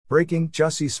Breaking: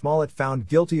 Jussie Smollett found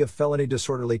guilty of felony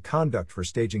disorderly conduct for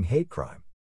staging hate crime.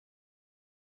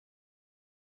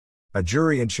 A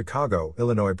jury in Chicago,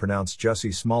 Illinois pronounced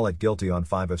Jussie Smollett guilty on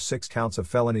 5 of 6 counts of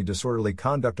felony disorderly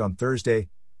conduct on Thursday,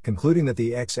 concluding that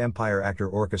the ex-Empire actor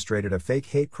orchestrated a fake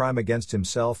hate crime against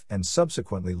himself and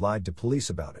subsequently lied to police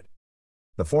about it.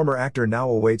 The former actor now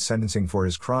awaits sentencing for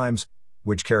his crimes,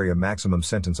 which carry a maximum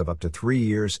sentence of up to 3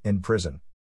 years in prison.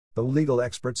 Though legal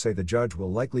experts say the judge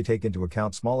will likely take into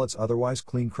account Smollett's otherwise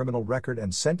clean criminal record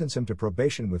and sentence him to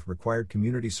probation with required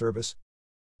community service.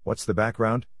 What's the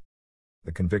background?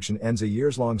 The conviction ends a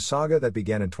years-long saga that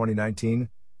began in 2019,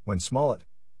 when Smollett,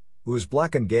 who is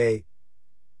black and gay,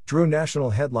 drew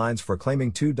national headlines for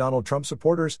claiming 2 Donald Trump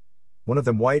supporters, one of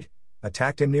them white,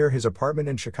 attacked him near his apartment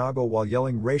in Chicago while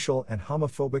yelling racial and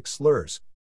homophobic slurs.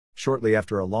 Shortly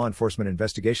after a law enforcement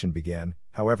investigation began,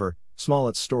 however,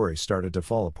 Smollett's story started to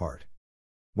fall apart.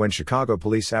 When Chicago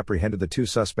police apprehended the 2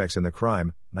 suspects in the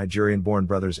crime, Nigerian-born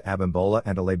brothers Abimbola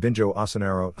and Alebinjo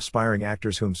Osunaro, aspiring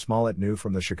actors whom Smollett knew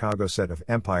from the Chicago set of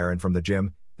Empire and from the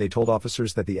gym, they told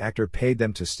officers that the actor paid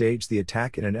them to stage the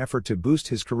attack in an effort to boost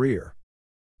his career.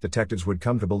 Detectives would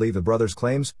come to believe the brothers'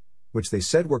 claims, which they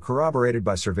said were corroborated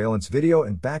by surveillance video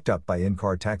and backed up by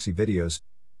in-car taxi videos,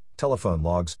 telephone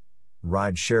logs,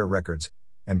 ride-share records,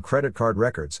 and credit card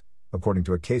records, according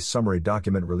to a case summary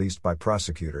document released by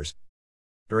prosecutors.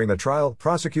 During the trial,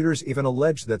 prosecutors even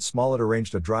alleged that Smollett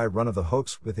arranged a dry run of the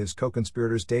hoax with his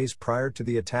co-conspirators days prior to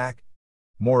the attack.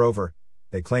 Moreover,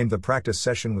 they claimed the practice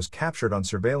session was captured on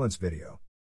surveillance video.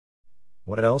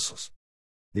 What else?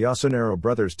 The Osunaro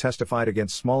brothers testified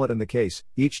against Smollett in the case,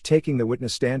 each taking the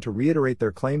witness stand to reiterate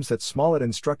their claims that Smollett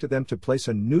instructed them to place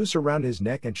a noose around his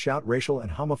neck and shout racial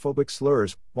and homophobic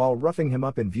slurs while roughing him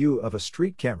up in view of a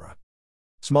street camera.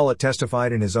 Smollett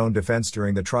testified in his own defense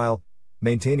during the trial,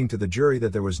 maintaining to the jury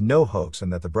that there was no hoax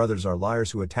and that the brothers are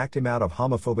liars who attacked him out of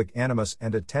homophobic animus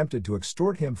and attempted to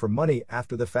extort him for money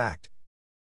after the fact.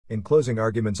 In closing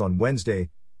arguments on Wednesday,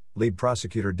 lead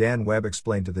prosecutor Dan Webb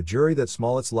explained to the jury that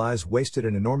Smollett's lies wasted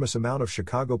an enormous amount of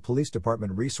Chicago Police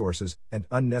Department resources and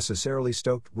unnecessarily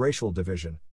stoked racial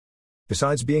division.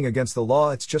 Besides being against the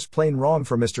law, it's just plain wrong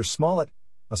for Mr. Smollett,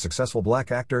 a successful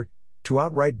black actor, to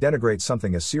outright denigrate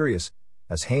something as serious,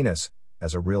 as heinous,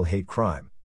 as a real hate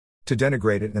crime. To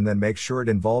denigrate it and then make sure it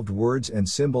involved words and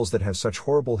symbols that have such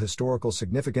horrible historical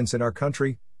significance in our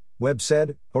country, Webb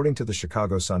said, according to the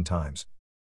Chicago Sun-Times.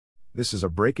 This is a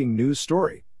breaking news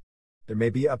story. There may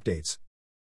be updates.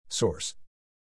 Source: